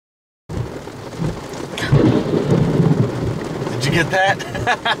you get that?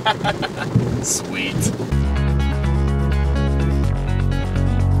 Sweet.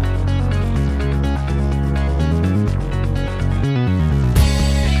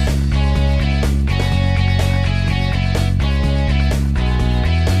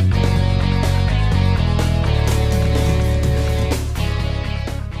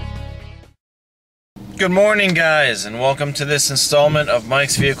 Good morning, guys, and welcome to this installment of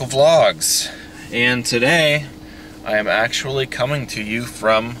Mike's Vehicle Vlogs. And today I am actually coming to you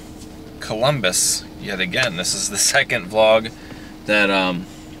from Columbus yet again. This is the second vlog that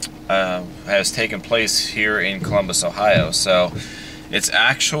has taken place here in Columbus, Ohio. So it's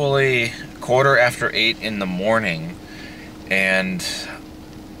actually 8:15 in the morning, and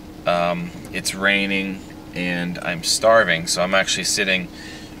it's raining and I'm starving, so I'm actually sitting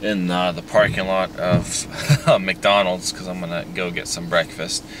in the parking lot of McDonald's because I'm gonna go get some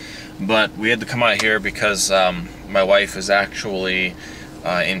breakfast. But we had to come out here because my wife is actually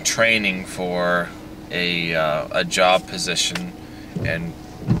in training for a job position, and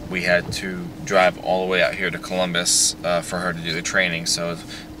we had to drive all the way out here to Columbus for her to do the training. So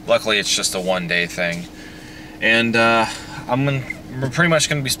luckily it's just a one-day thing, and we're pretty much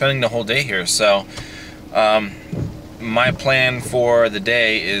going to be spending the whole day here. So my plan for the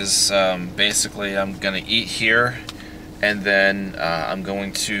day is basically I'm going to eat here, and then I'm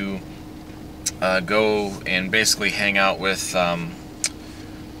going to go and basically hang out with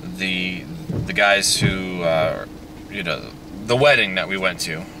the guys who, you know, the wedding that we went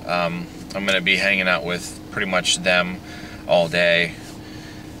to. I'm going to be hanging out with pretty much them all day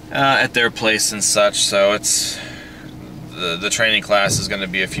at their place and such. So it's the training class is going to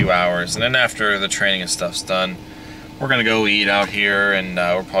be a few hours, and then after the training and stuff's done, we're gonna go eat out here, and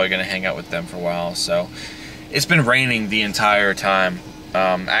we're probably gonna hang out with them for a while. So it's been raining the entire time.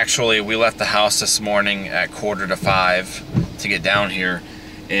 Actually, we left the house this morning at 4:45 to get down here,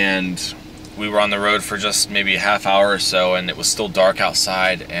 and we were on the road for just maybe a half hour or so, and it was still dark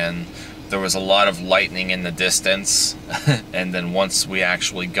outside, and there was a lot of lightning in the distance. And then once we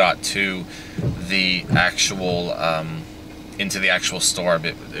actually got to the actual into the actual storm,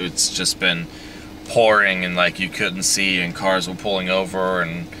 it's just been pouring, and like you couldn't see, and cars were pulling over,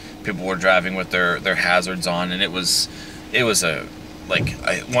 and people were driving with their hazards on, and it was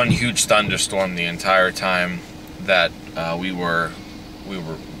one huge thunderstorm the entire time that we were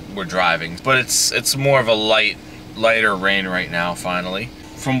driving. But it's more of a lighter rain right now. Finally,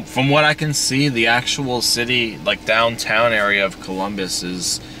 from what I can see, the actual city, like downtown area of Columbus,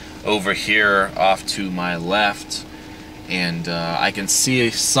 is over here off to my left. And I can see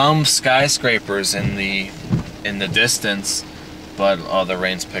some skyscrapers in the distance, but oh, the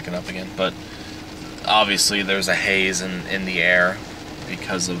rain's picking up again. But obviously there's a haze in the air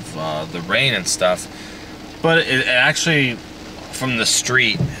because of the rain and stuff. But it actually, from the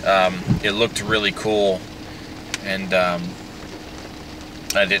street, it looked really cool, and I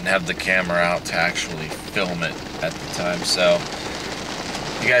didn't have the camera out to actually film it at the time. So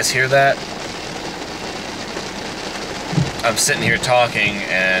you guys hear that? I'm sitting here talking,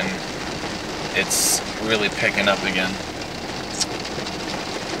 and it's really picking up again.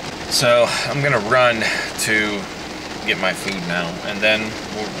 So I'm gonna run to get my food now, and then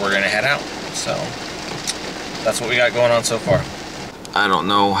we're gonna head out. So that's what we got going on so far. I don't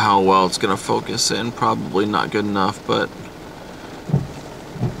know how well it's gonna focus in, probably not good enough, but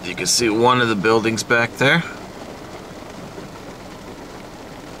you can see one of the buildings back there.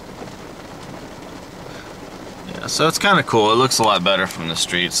 So it's kind of cool. It looks a lot better from the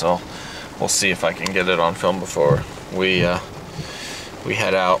street, so we'll see if I can get it on film before we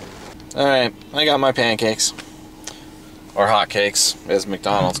head out. Alright, I got my pancakes, or hotcakes as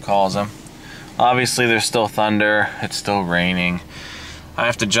McDonald's calls them. Obviously there's still thunder, it's still raining. I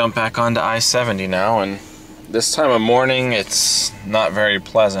have to jump back onto I-70 now, and this time of morning it's not very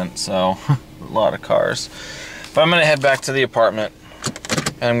pleasant, so a lot of cars. But I'm going to head back to the apartment,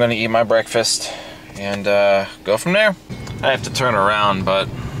 and I'm going to eat my breakfast and go from there. I have to turn around, but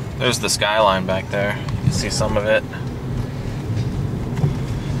there's the skyline back there. You can see some of it.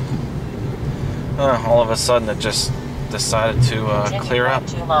 All of a sudden it just decided to clear up.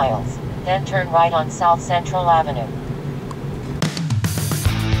 2 miles, then turn right on South Central Avenue.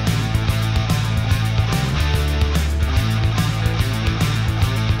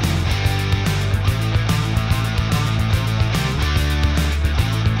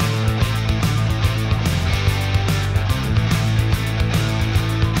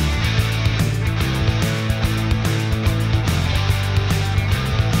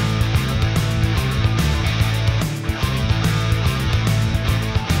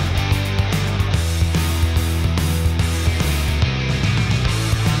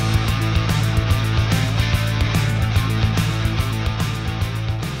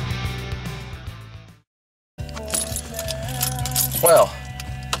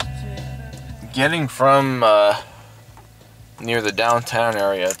 Getting from near the downtown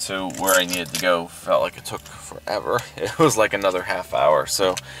area to where I needed to go felt like it took forever. It was like another half hour,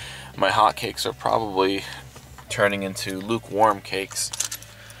 so my hot cakes are probably turning into lukewarm cakes.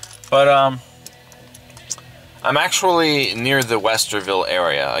 But I'm actually near the Westerville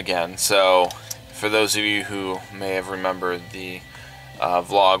area again, so for those of you who may have remembered the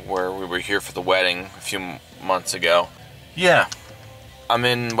vlog where we were here for the wedding a few months ago, yeah, I'm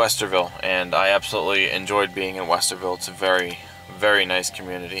in Westerville, and I absolutely enjoyed being in Westerville. It's a very, very nice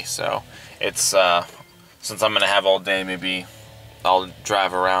community, so it's, since I'm going to have all day, maybe I'll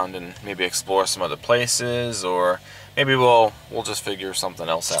drive around and maybe explore some other places, or maybe we'll just figure something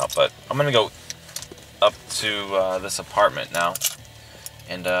else out. But I'm going to go up to this apartment now,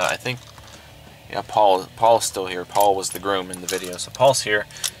 and I think, yeah, Paul's still here. Paul was the groom in the video, so Paul's here.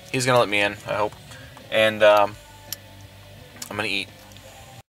 He's going to let me in, I hope, and I'm going to eat.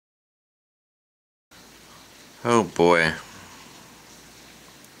 Oh boy.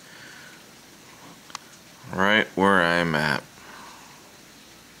 Right where I'm at.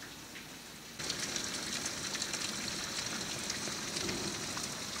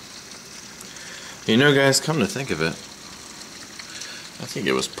 You know, guys, come to think of it, I think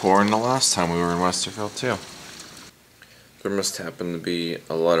it was pouring the last time we were in Westerville too. There must happen to be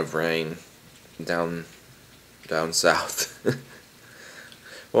a lot of rain down south.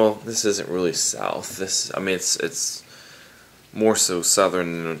 Well, this isn't really south. I mean, it's more so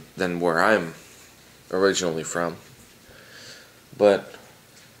southern than where I'm originally from. But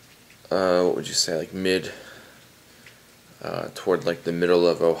what would you say, like mid, toward like the middle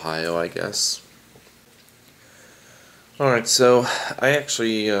of Ohio, I guess. Alright, so I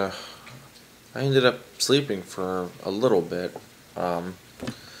actually, I ended up sleeping for a little bit.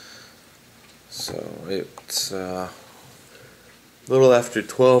 So it's a little after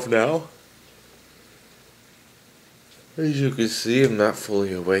 12 now. As you can see, I'm not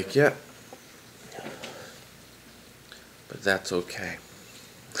fully awake yet. But that's okay.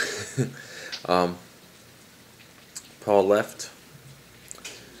 Paul left.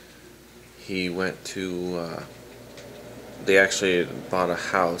 He went to, they actually bought a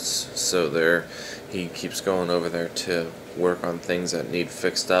house, so he keeps going over there to work on things that need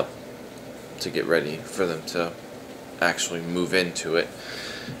fixed up to get ready for them to actually move into it.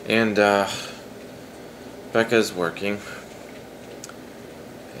 And Becca's working,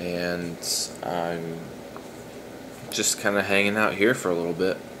 and I'm just kind of hanging out here for a little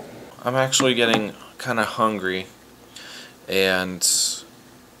bit. I'm actually getting kind of hungry, and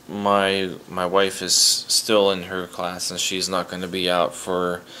my wife is still in her class, and she's not going to be out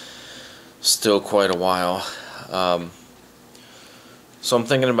for still quite a while. So I'm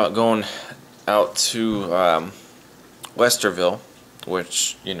thinking about going out to Westerville,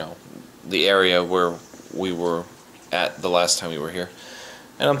 which, you know, the area where we were at the last time we were here.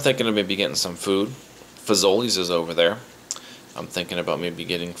 And I'm thinking of maybe getting some food. Fazolis is over there. I'm thinking about maybe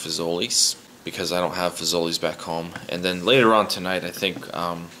getting Fazolis, because I don't have Fazolis back home. And then later on tonight, I think,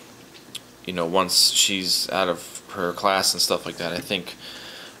 you know, once she's out of her class and stuff like that, I think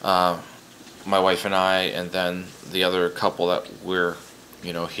my wife and I, and then the other couple that we're,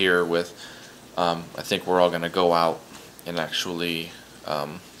 you know, here with, I think we're all going to go out and actually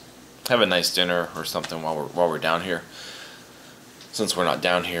have a nice dinner or something while we're down here, since we're not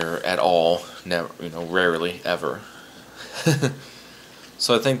down here at all, never, you know, rarely ever.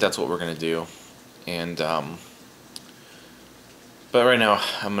 So I think that's what we're gonna do, and but right now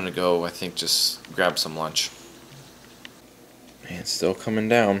I'm gonna go, I think, just grab some lunch. Man, it's still coming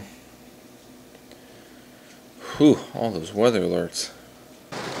down. Whew, all those weather alerts.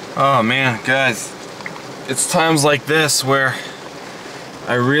 Oh man, guys, it's times like this where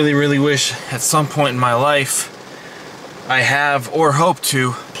I really, really wish at some point in my life I have, or hope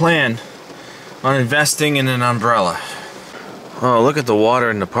to, plan on investing in an umbrella. Oh, look at the water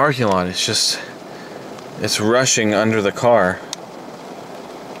in the parking lot. It's just, it's rushing under the car.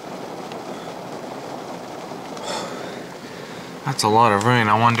 That's a lot of rain.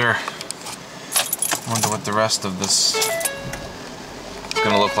 I wonder what the rest of this is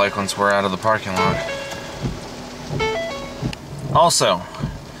gonna look like once we're out of the parking lot. Also,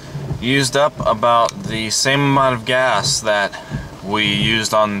 used up about the same amount of gas that we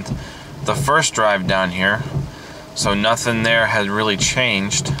used on the first drive down here, so nothing there had really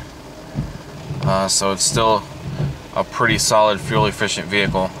changed. So it's still a pretty solid fuel efficient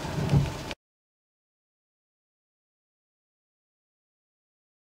vehicle.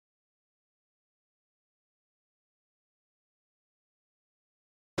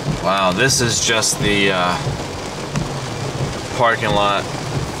 Wow, this is just the parking lot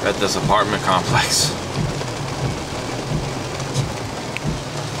at this apartment complex.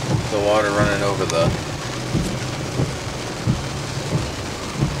 The water running over the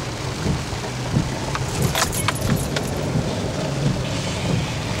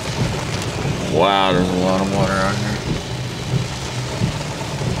wow, there's a lot of water out here.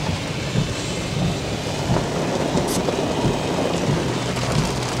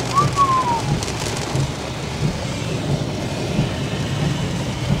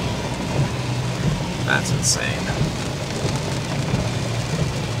 That's insane.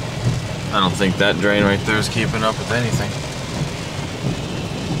 I don't think that drain right there is keeping up with anything.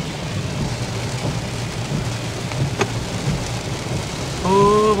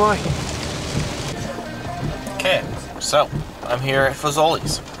 Oh boy. Okay, so I'm here at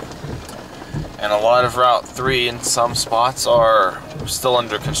Fazolis. And a lot of Route 3 in some spots are still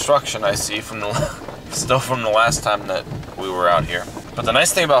under construction, I see, from the still from the last time that we were out here. But the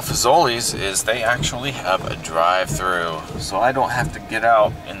nice thing about Fazolis is they actually have a drive-through, so I don't have to get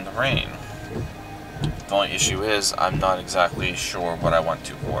out in the rain. The only issue is I'm not exactly sure what I want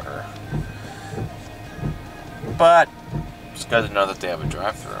to order. But it's good to know that they have a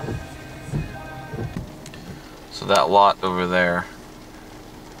drive-through. So that lot over there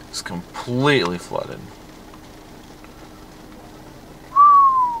is completely flooded.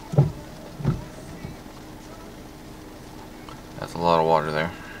 That's a lot of water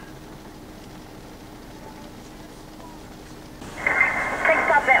there. Thanks,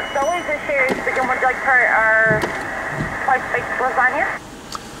 stop that. Fazolis is Sherry speaking. Would you like our spice lasagna?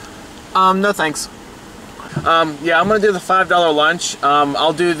 No thanks. Yeah, I'm gonna do the $5 lunch.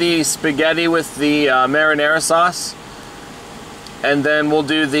 I'll do the spaghetti with the marinara sauce. And then we'll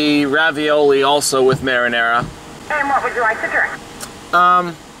do the ravioli also with marinara. And what would you like to drink?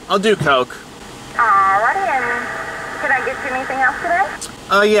 I'll do Coke. Alrighty, and can I get you anything else today?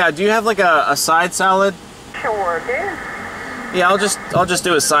 Yeah, do you have like a side salad? Sure do. Yeah, I'll just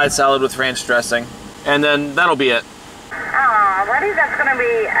do a side salad with ranch dressing. And then that'll be it. Alrighty, that's gonna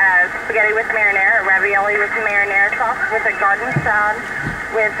be spaghetti with marinara, ravioli with marinara sauce with a garden salad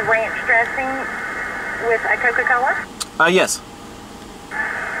with ranch dressing with a Coca-Cola? Yes.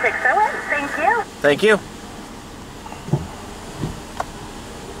 608, thank you. Thank you.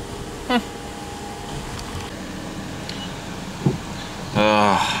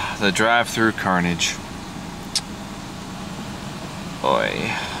 The drive-through carnage.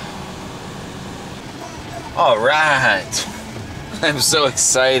 Boy. All right. I'm so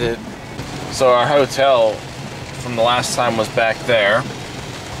excited. So our hotel from the last time was back there.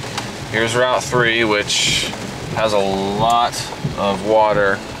 Here's Route 3, which has a lot of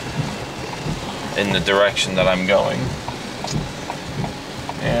water in the direction that I'm going.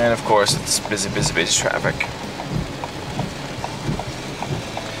 And of course, it's busy, busy, busy traffic.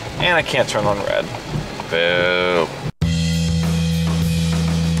 And I can't turn on red. Boo.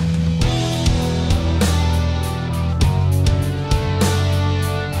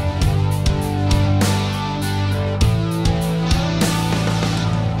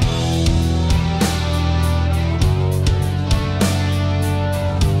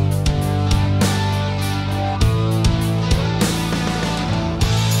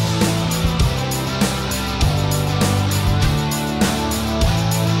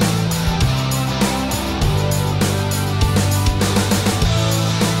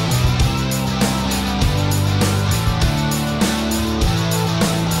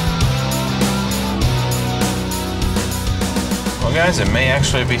 Guys, it may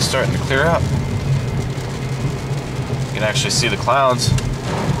actually be starting to clear up. You can actually see the clouds.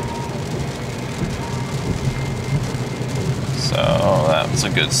 So that's a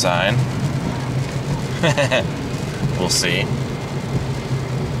good sign. We'll see.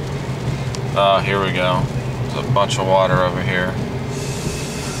 Oh, here we go. There's a bunch of water over here.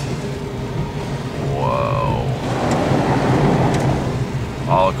 Whoa.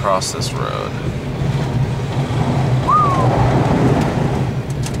 All across this road.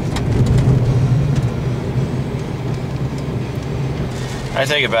 I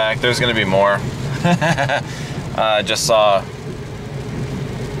take it back. There's going to be more. Just saw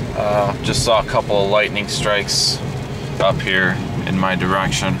a couple of lightning strikes up here in my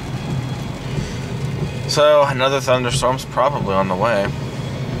direction. So another thunderstorm's probably on the way.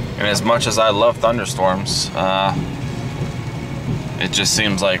 And as much as I love thunderstorms, it just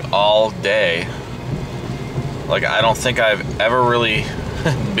seems like all day. Like I don't think I've ever really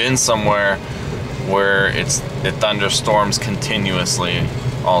been somewhere where it thunderstorms continuously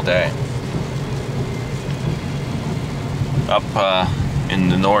all day. Up in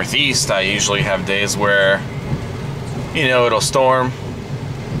the Northeast, I usually have days where, you know, it'll storm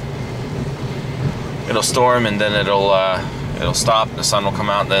it'll storm and then it'll stop, the sun will come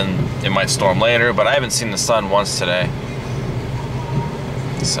out, then it might storm later, but I haven't seen the sun once today.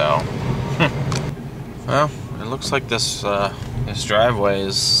 So, well, it looks like this this driveway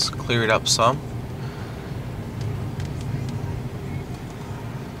is cleared up some.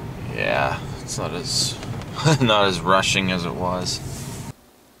 Yeah, it's not as not as rushing as it was.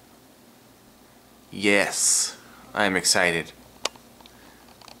 Yes, I am excited.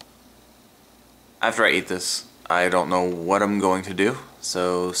 After I eat this, I don't know what I'm going to do,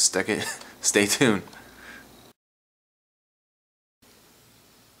 so stay tuned.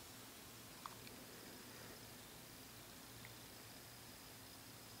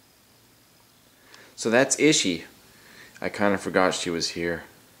 So that's Ishi. I kind of forgot she was here.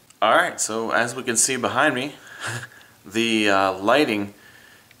 Alright, so as we can see behind me, the lighting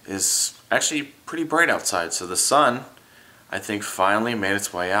is actually pretty bright outside, so the sun, I think, finally made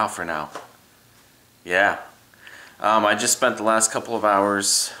its way out for now. Yeah. I just spent the last couple of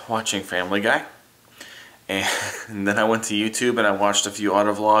hours watching Family Guy, and then I went to YouTube and I watched a few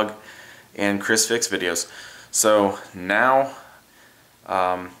autovlog and Chris Fix videos. So now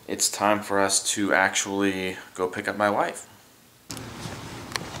it's time for us to actually go pick up my wife.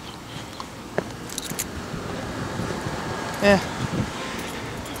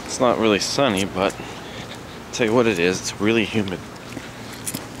 It's not really sunny, but I'll tell you what it is, it's really humid.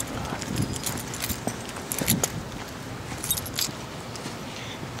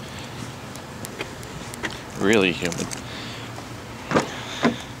 Really humid.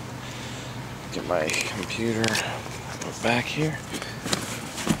 Get my computer back here.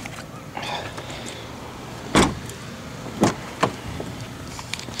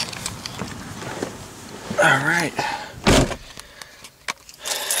 Alright.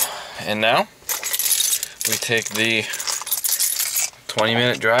 And now we take the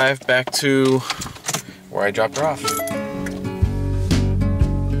 20-minute drive back to where I dropped her off.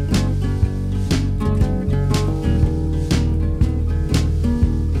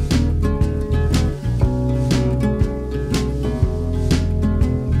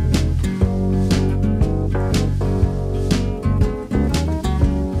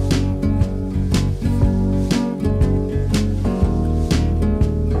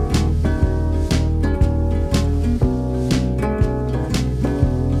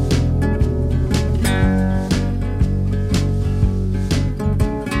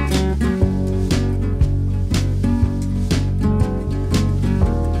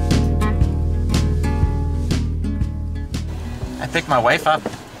 Pick my wife up.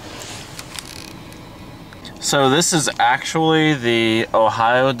 So this is actually the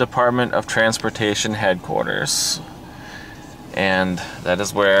Ohio Department of Transportation headquarters, and that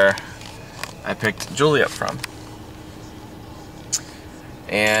is where I picked Julie up from.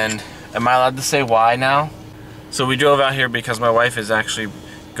 And am I allowed to say why now? So we drove out here because my wife is actually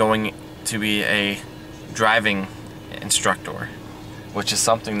going to be a driving instructor, which is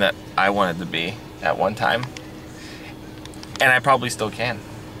something that I wanted to be at one time. And I probably still can.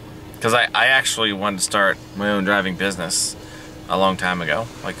 Because I actually wanted to start my own driving business a long time ago.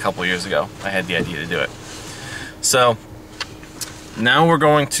 Like a couple years ago. I had the idea to do it. So, now we're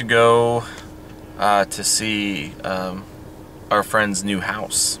going to go to see our friend's new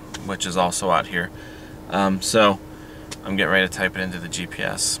house, which is also out here. So, I'm getting ready to type it into the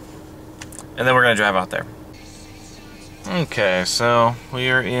GPS. And then we're going to drive out there. Okay, so we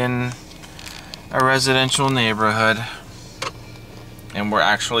are in a residential neighborhood. And we're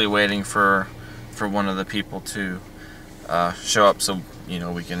actually waiting for one of the people to show up so, you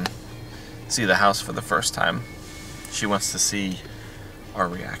know, we can see the house for the first time. She wants to see our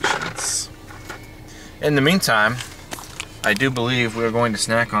reactions. In the meantime, I do believe we're going to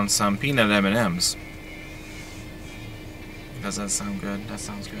snack on some peanut M&Ms. Does that sound good? That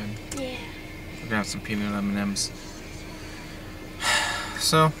sounds good. Yeah. We're gonna have some peanut M&Ms.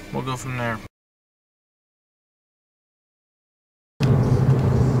 So, we'll go from there.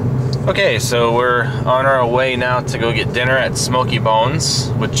 Okay, so we're on our way now to go get dinner at Smoky Bones,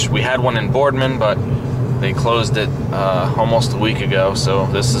 which we had one in Boardman, but they closed it almost a week ago, so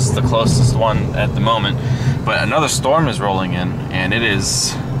this is the closest one at the moment. But another storm is rolling in, and it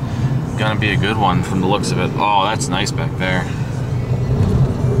is gonna be a good one from the looks of it. Oh, that's nice back there.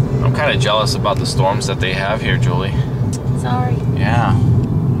 I'm kind of jealous about the storms that they have here, Julie. Sorry. Yeah.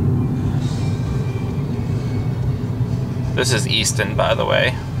 This is Easton, by the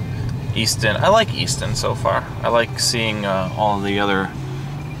way. Easton, I like Easton so far. I like seeing all of the other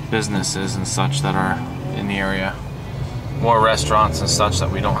businesses and such that are in the area. More restaurants and such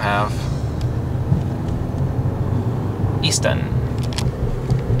that we don't have. Easton.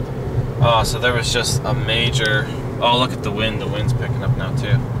 Oh, so there was just a major... Oh, look at the wind. The wind's picking up now,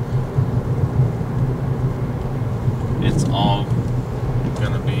 too. It's all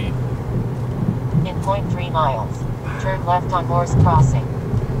gonna be... In 0.3 miles. Turn left on Morse Crossing.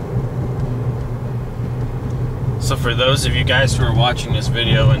 So for those of you guys who are watching this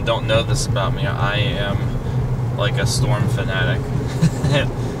video and don't know this about me, I am like a storm fanatic.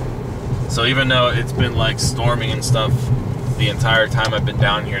 So even though it's been like storming and stuff the entire time I've been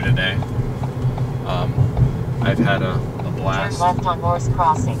down here today, I've had a blast. Turn left on Morse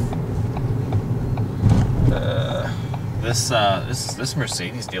Crossing. This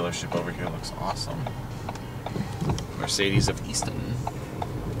Mercedes dealership over here looks awesome. Mercedes of Easton.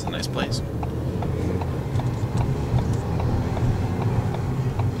 It's a nice place.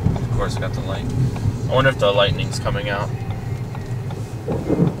 Of course, I got the light. I wonder if the lightning's coming out.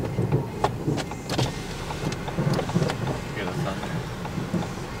 Hear the thunder.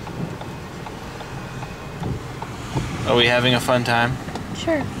 Are we having a fun time?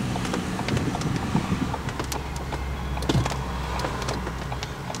 Sure.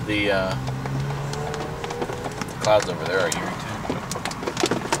 The clouds over there are eerie too.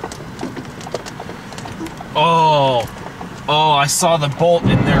 Oh, I saw the bolt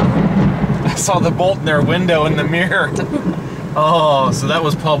in their... I saw the bolt in their window in the mirror. Oh, so that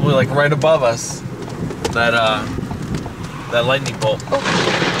was probably like right above us. That lightning bolt. Oh.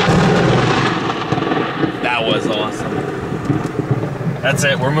 That was awesome. That's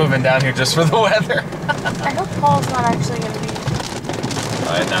it. We're moving down here just for the weather. I hope Paul's not actually going to be...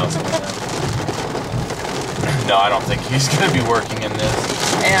 I announced it. No, I don't think he's going to be working in this.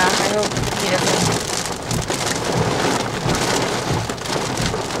 Yeah, I hope he doesn't.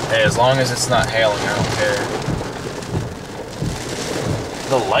 Hey, as long as it's not hailing, I don't care.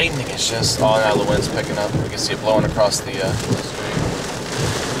 The lightning is just... Oh, now the wind's picking up. We can see it blowing across the street.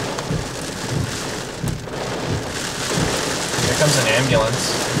 Here comes an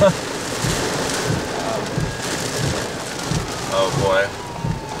ambulance. Oh, boy.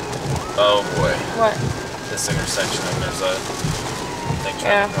 Oh, boy. What? This intersection, and there's a thing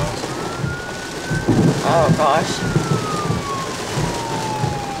trying Yeah. to cross. Oh, gosh.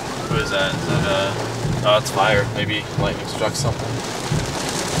 Who is that? Is that, oh, it's fire. Maybe lightning struck something.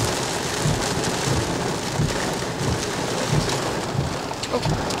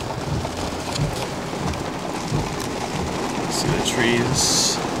 See the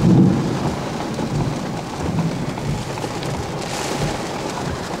trees.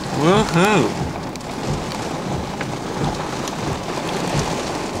 Woohoo!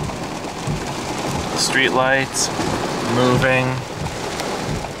 Street lights moving.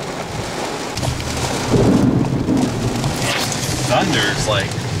 Thunder's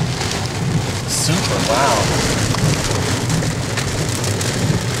like super loud.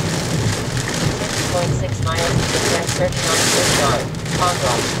 2.6 miles to the 39 first yard. On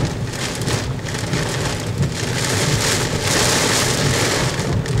right.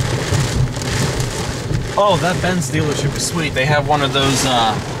 Oh, that Benz dealership is sweet. They have one of those,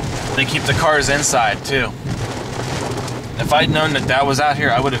 they keep the cars inside too. If I'd known that that was out here,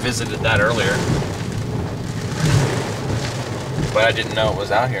 I would have visited that earlier. But I didn't know it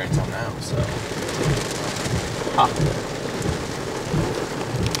was out here until now, so. Huh.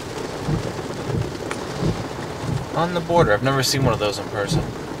 On the border. I've never seen one of those in person.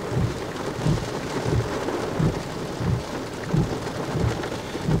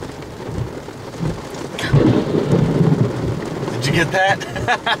 Did you get that?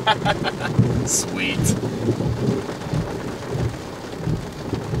 Sweet.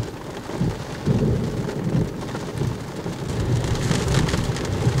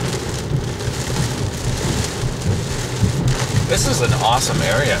 This is an awesome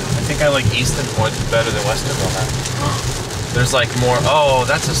area. I think I like Easton more better than Westerville now. There's like more... Oh,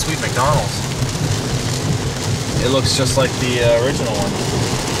 that's a sweet McDonald's. It looks just like the original one.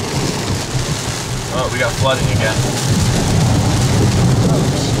 Oh, we got flooding again.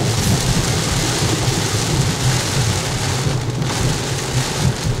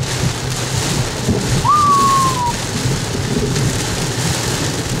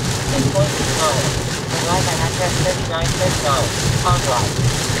 In 0.2 miles. Arrive at address 39 first yard. On right.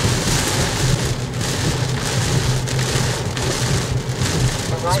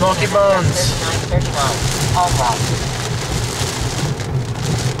 Smoky Bones. 39 on right.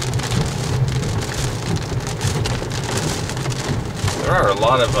 There are a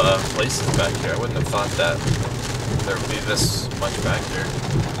lot of places back here. I wouldn't have thought that there would be this much back here.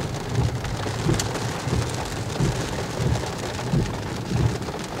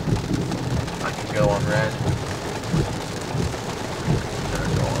 I can go on red. Gotta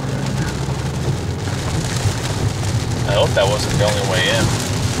go on red. note that wasn't the only way in.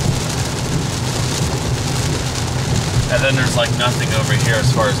 And then there's like nothing over here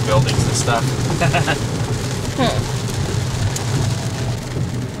as far as buildings and stuff.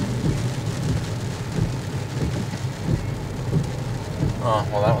 Oh,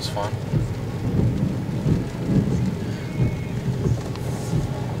 well, that was fun.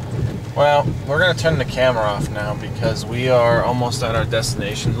 Well, we're going to turn the camera off now because we are almost at our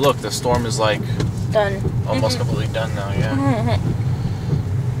destination. Look, the storm is like Done. almost completely done now, yeah.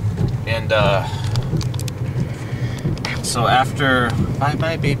 And so after,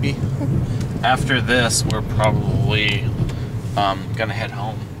 bye baby. After this, we're probably gonna head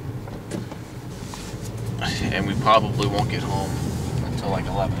home. And we probably won't get home until like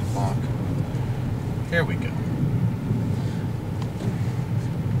 11 o'clock. Here we go.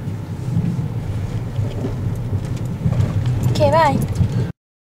 Okay, bye.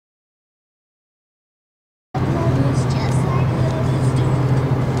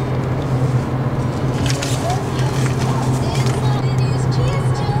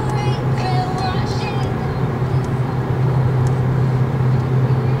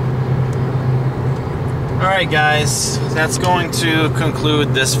 Alright guys, that's going to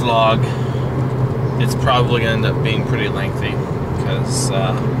conclude this vlog. It's probably going to end up being pretty lengthy because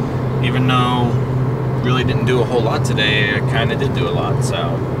even though really didn't do a whole lot today, I kind of did do a lot.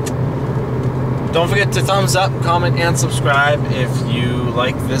 So don't forget to thumbs up, comment, and subscribe if you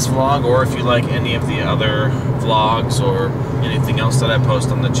like this vlog or if you like any of the other vlogs or anything else that I post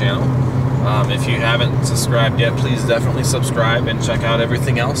on the channel. If you haven't subscribed yet, please definitely subscribe and check out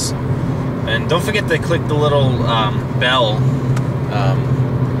everything else. And don't forget to click the little bell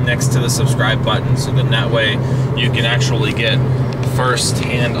next to the subscribe button so that way you can actually get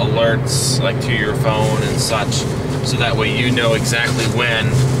first-hand alerts like to your phone and such, so that way you know exactly when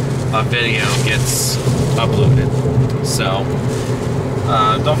a video gets uploaded. So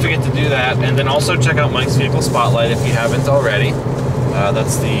don't forget to do that, and then also check out Mike's Vehicle Spotlight if you haven't already.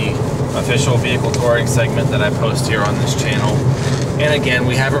 That's the official vehicle touring segment that I post here on this channel. And again,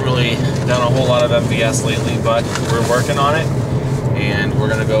 we haven't really done a whole lot of MVS lately, but we're working on it, and we're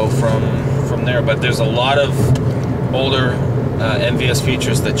gonna go from there. But there's a lot of older MVS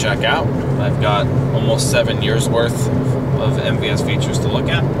features to check out. I've got almost 7 years worth of MVS features to look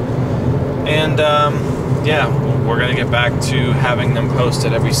at, and yeah, we're gonna get back to having them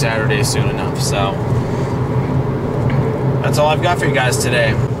posted every Saturday soon enough. So that's all I've got for you guys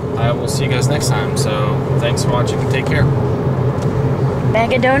today. I will see you guys next time. So thanks for watching and take care.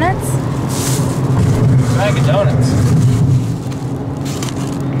 Bag of donuts? Bag of donuts.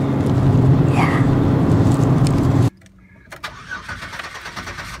 Yeah.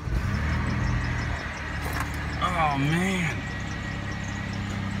 Oh man.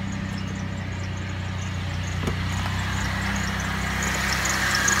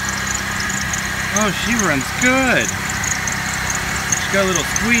 Oh, she runs good. She's got a little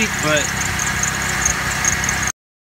squeak, but